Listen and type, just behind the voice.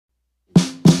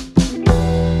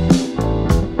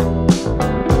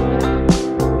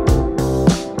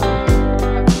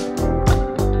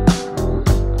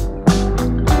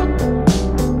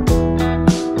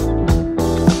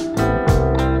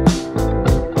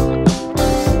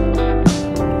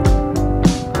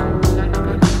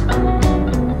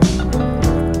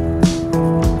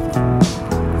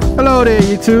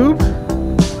YouTube.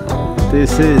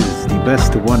 This is the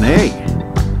best of 1A.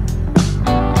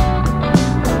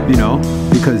 You know,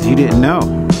 because you didn't know.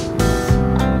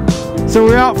 So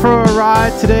we're out for a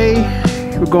ride today.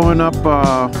 We're going up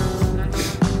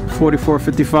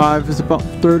 4455. It's about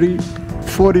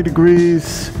 40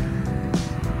 degrees.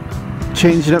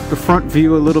 Changed up the front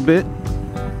view a little bit.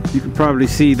 You can probably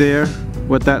see there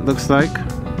what that looks like.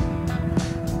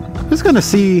 Just gonna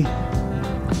see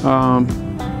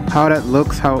how that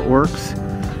looks, how it works.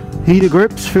 Heated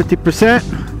grips 50%.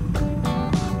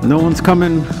 No one's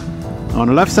coming on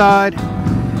the left side,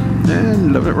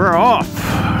 and we're off.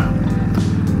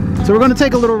 So we're gonna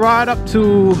take a little ride up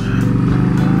to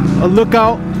a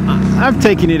lookout. I've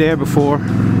taken you there before,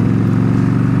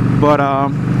 but I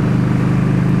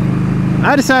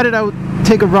decided I would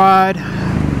take a ride,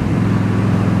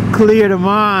 clear the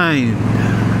mind,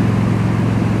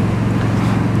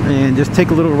 and just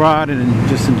take a little ride and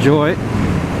just enjoy it.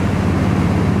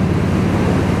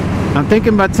 I'm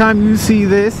thinking by the time you see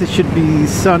this, it should be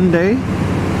Sunday,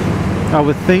 I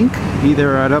would think.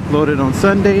 Either I'd upload it on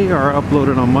Sunday or upload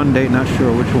it on Monday, not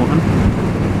sure which one.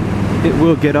 It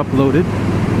will get uploaded.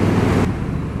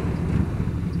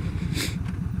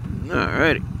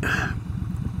 Alrighty.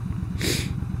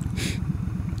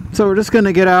 So we're just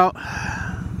gonna get out,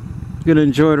 gonna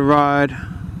enjoy the ride.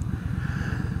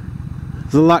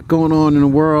 There's a lot going on in the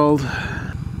world.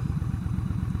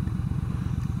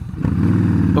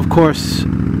 Of course,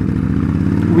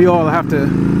 we all have to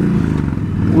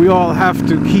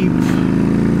keep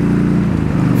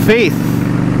faith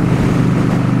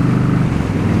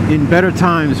in better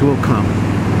times will come.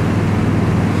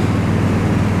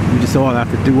 We just all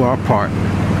have to do our part.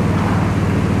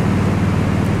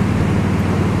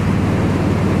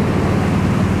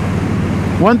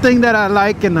 One thing that I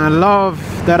like and I love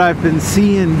that I've been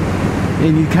seeing,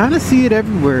 and you kind of see it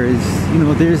everywhere, is, you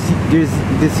know, there's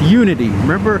this unity.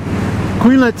 Remember,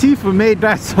 Queen Latifah made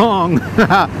that song,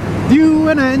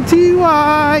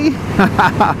 U-N-N-T-Y,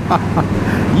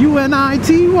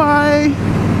 U-N-I-T-Y,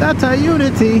 that's our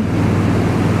unity.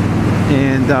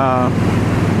 And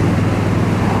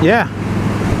yeah,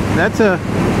 that's a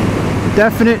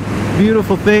definite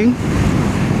beautiful thing.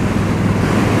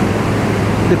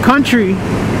 The country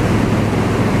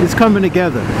is coming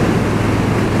together.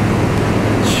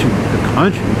 The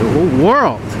country, the whole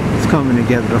world is coming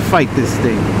together to fight this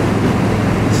thing,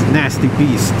 this nasty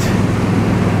beast.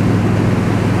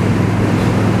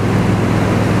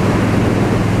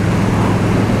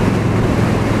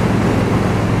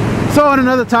 So on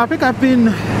another topic, I've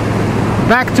been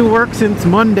back to work since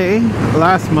Monday,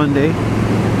 last Monday.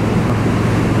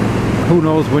 Who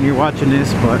knows when you're watching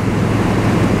this, but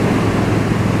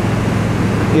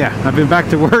yeah, I've been back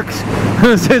to work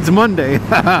since Monday.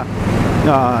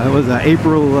 It was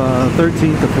April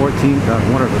 13th or 14th,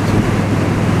 one of the two.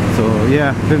 So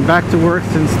yeah, been back to work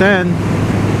since then.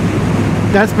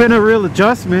 That's been a real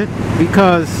adjustment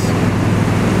because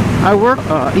I work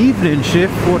evening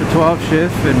shift, 4 to 12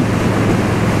 shift, and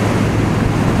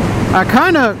I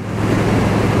kind of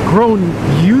grown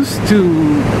used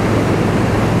to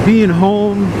being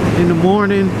home in the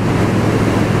morning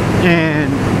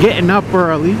and getting up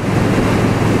early,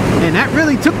 and that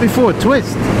really took me for a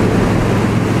twist.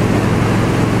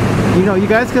 You know, you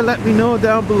guys can let me know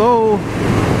down below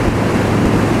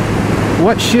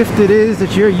what shift it is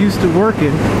that you're used to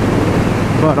working.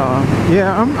 But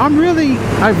yeah,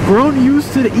 I've grown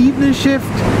used to the evening shift.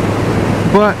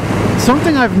 But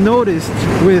something I've noticed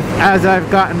as I've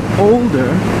gotten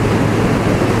older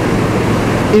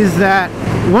is that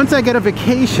once I get a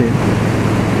vacation,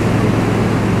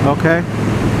 okay,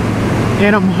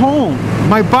 and I'm home,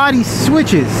 my body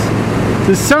switches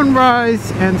to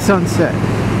sunrise and sunset.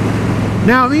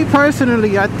 Now, me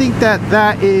personally, I think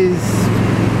that is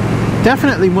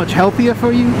definitely much healthier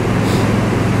for you.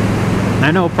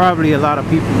 I know probably a lot of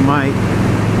people might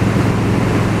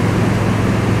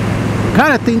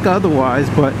kind of think otherwise,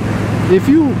 but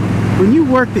when you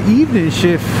work the evening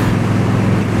shift,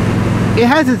 it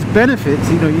has its benefits.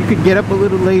 You know, you can get up a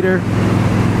little later,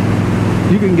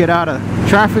 you can get out of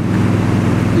traffic,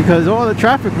 because all the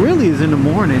traffic really is in the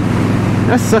morning.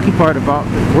 That's the sucky part about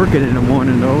working in the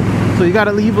morning though. So you got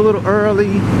to leave a little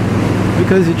early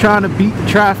because you're trying to beat the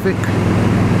traffic.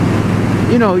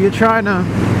 You know, you're trying to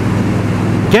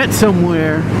get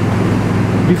somewhere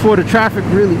before the traffic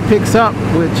really picks up,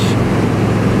 which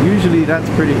usually that's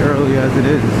pretty early as it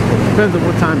is. Depends on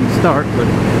what time you start, but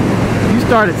if you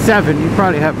start at 7, you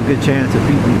probably have a good chance of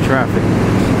beating the traffic,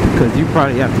 because you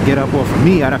probably have to get up, well for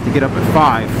me, I'd have to get up at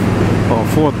 5 or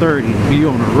 4:30 to be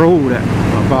on the road at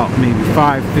about maybe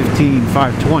 5:15,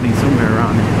 5:20, somewhere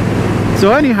around there.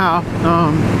 So anyhow,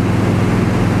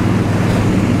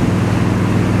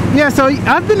 yeah, so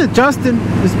I've been adjusting.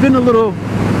 It's been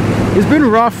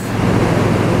rough,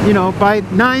 you know. By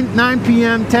 9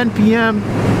 p.m., 10 p.m.,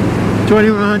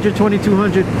 2100,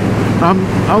 2200,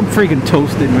 I'm freaking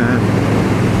toasted, man.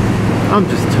 I'm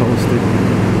just toasted.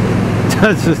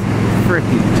 That's just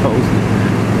freaking toasted.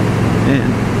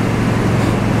 And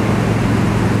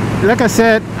like I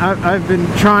said, I've been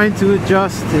trying to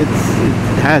adjust. It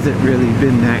hasn't really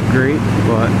been that great,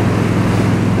 but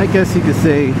I guess you could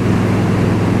say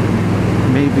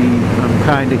maybe I'm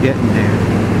kind of getting there,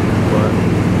 but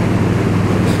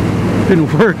been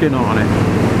working on it.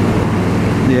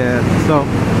 Yeah, so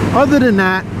other than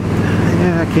that,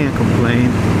 yeah, I can't complain.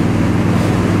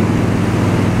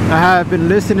 I have been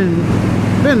listening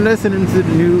to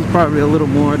the news probably a little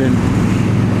more than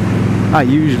I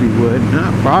usually would.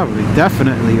 Not probably,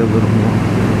 definitely a little more.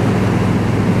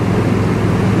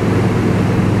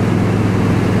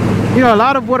 You know, a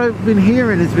lot of what I've been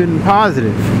hearing has been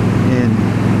positive. And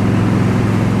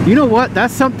you know what?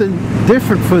 That's something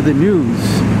different for the news.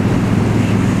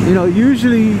 You know,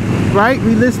 usually, right,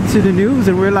 we listen to the news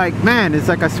and we're like, man, it's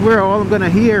like I swear all I'm gonna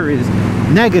hear is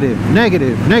negative,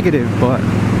 negative, negative. But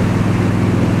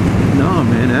no,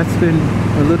 man, that's been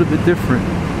a little bit different.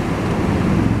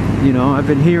 You know, I've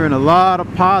been hearing a lot of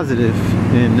positive,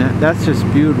 and that's just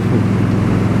beautiful.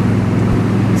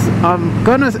 So I'm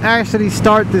gonna actually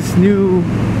start this new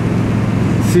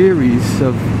series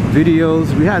of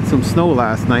videos. We had some snow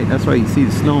last night, that's why you see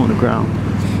the snow on the ground.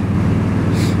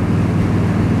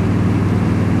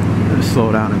 I'm gonna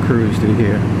slow down and cruise through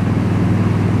here.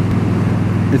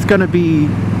 It's gonna be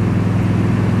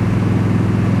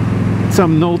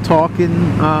some no talking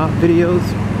videos,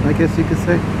 I guess you could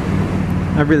say.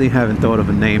 I really haven't thought of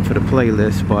a name for the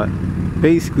playlist, but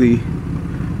basically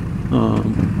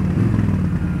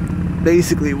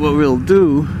what we'll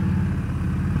do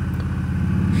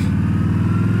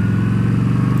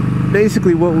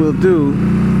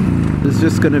is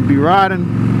just gonna be riding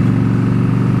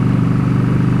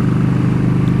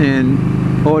and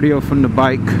audio from the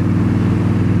bike.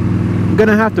 I'm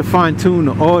gonna have to fine-tune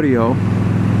the audio.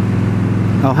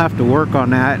 I'll have to work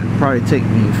on that. It'll probably take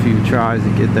me a few tries to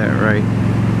get that right.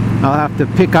 I'll have to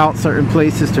pick out certain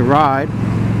places to ride,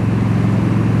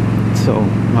 so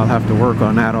I'll have to work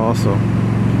on that also.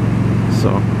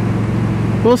 So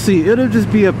we'll see. It'll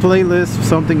just be a playlist,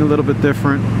 something a little bit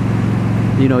different.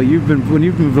 You know, when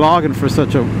you've been vlogging for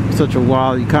such a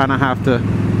while, you kind of have to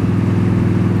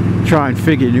try and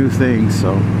figure new things.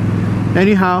 So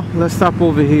anyhow, let's stop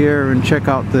over here and check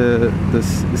out the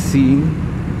scene.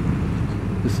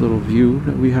 This little view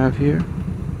that we have here.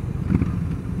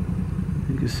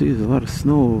 You can see there's a lot of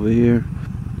snow over here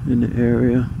in the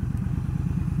area,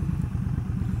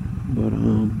 but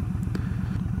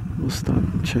we'll stop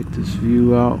and check this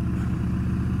view out.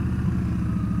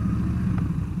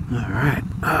 All right,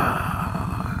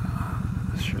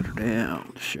 shut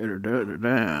her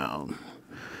down.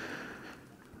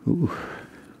 Ooh.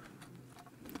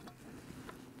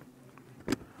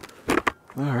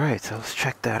 All right, so let's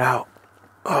check that out.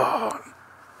 Oh,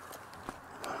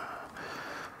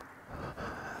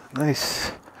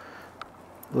 nice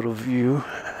little view.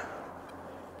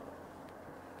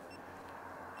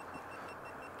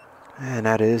 Man,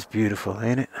 that is beautiful,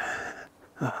 ain't it?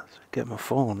 Oh, let's get my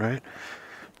phone, right?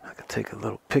 I can take a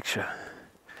little picture.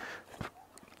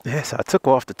 Yes, I took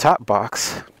off the top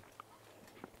box.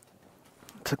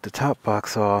 Took the top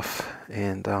box off,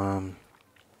 and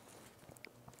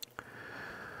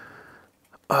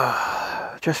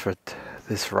just for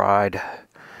this ride,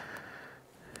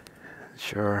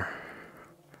 sure,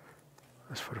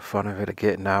 just for the fun of it, of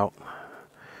getting out.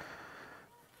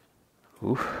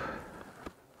 Ooh,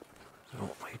 I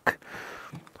don't like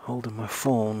holding my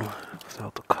phone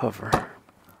without the cover. What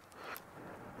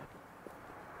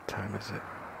time is it?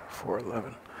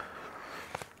 4:11.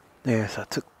 Yes, I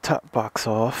took the top box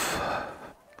off,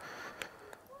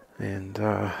 and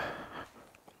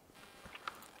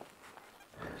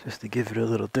just to give it a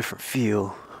little different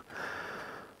feel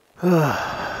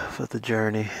for the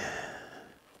journey.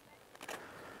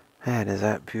 Man, is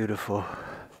that beautiful.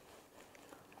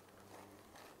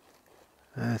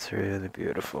 That's really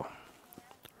beautiful.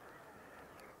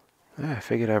 I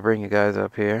figured I'd bring you guys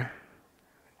up here,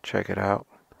 check it out.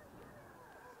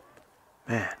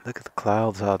 Man, look at the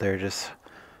clouds out there just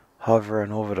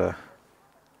hovering over the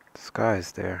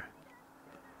skies there.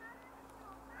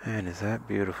 Man, is that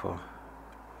beautiful.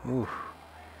 Ooh.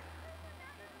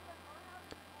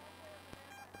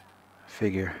 I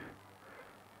figure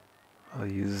I'll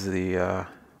use the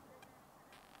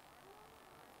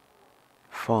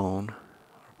phone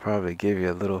probably give you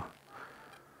a little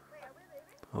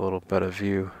better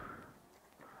view,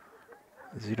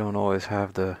 because you don't always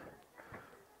have the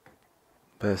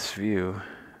best view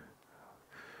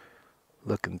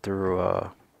looking through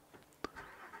a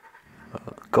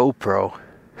GoPro.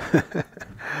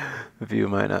 The view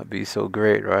might not be so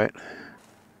great, right?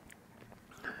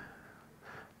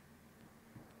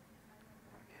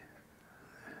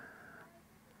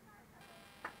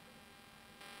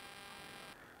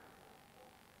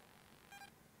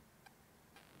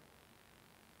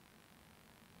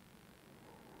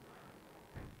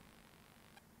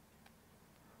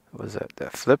 What was that?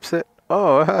 That flips it?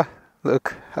 Oh,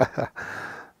 look.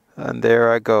 And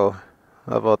there I go.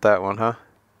 How about that one, huh?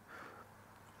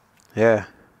 Yeah.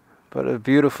 But a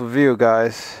beautiful view,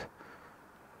 guys.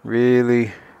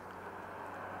 Really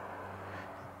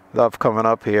love coming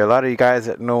up here. A lot of you guys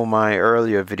that know my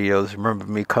earlier videos remember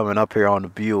me coming up here on the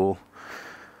Buell.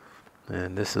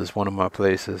 And this is one of my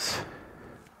places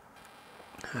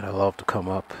that I love to come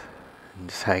up and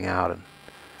just hang out and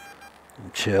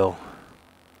chill.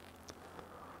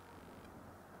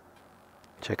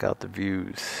 Check out the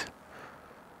views.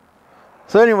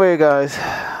 So anyway, guys,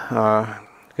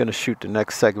 gonna shoot the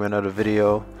next segment of the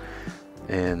video,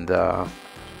 and I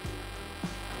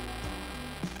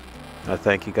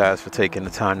thank you guys for taking the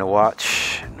time to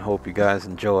watch, and hope you guys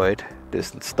enjoyed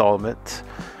this installment.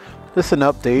 This is an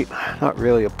update, not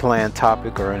really a planned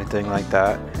topic or anything like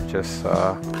that. Just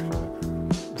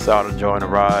out enjoying a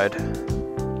ride.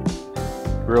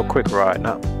 Real quick ride,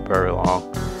 not very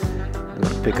long. I'm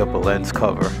gonna pick up a lens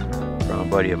cover from a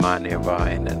buddy of mine nearby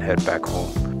and then head back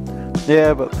home.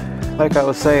 Yeah, but like I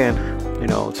was saying, you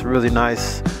know, it's really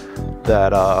nice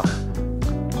that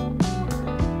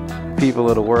people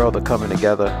of the world are coming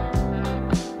together.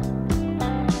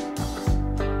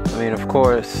 I mean, of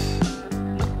course,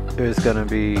 there's gonna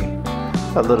be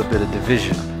a little bit of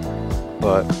division,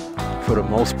 but for the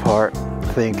most part,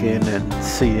 thinking and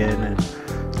seeing and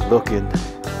looking,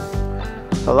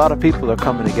 a lot of people are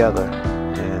coming together,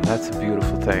 and that's a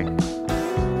beautiful thing.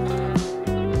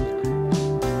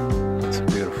 It's a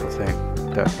beautiful thing,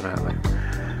 definitely.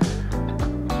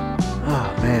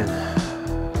 Oh man.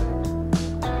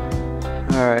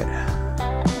 Alright.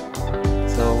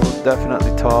 So we'll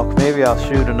definitely talk. Maybe I'll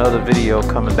shoot another video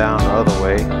coming down the other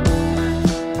way.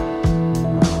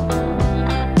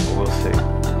 We'll see.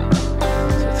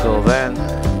 So till then,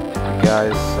 you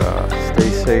guys stay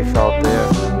safe out there.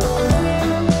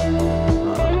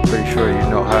 Pretty sure you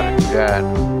know how to do that.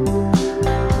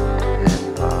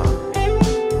 And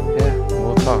yeah,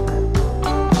 we'll talk.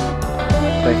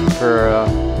 Thank you for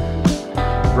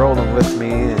rolling with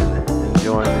me and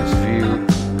enjoying this view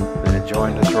and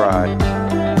enjoying this ride.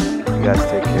 You guys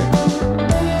take care.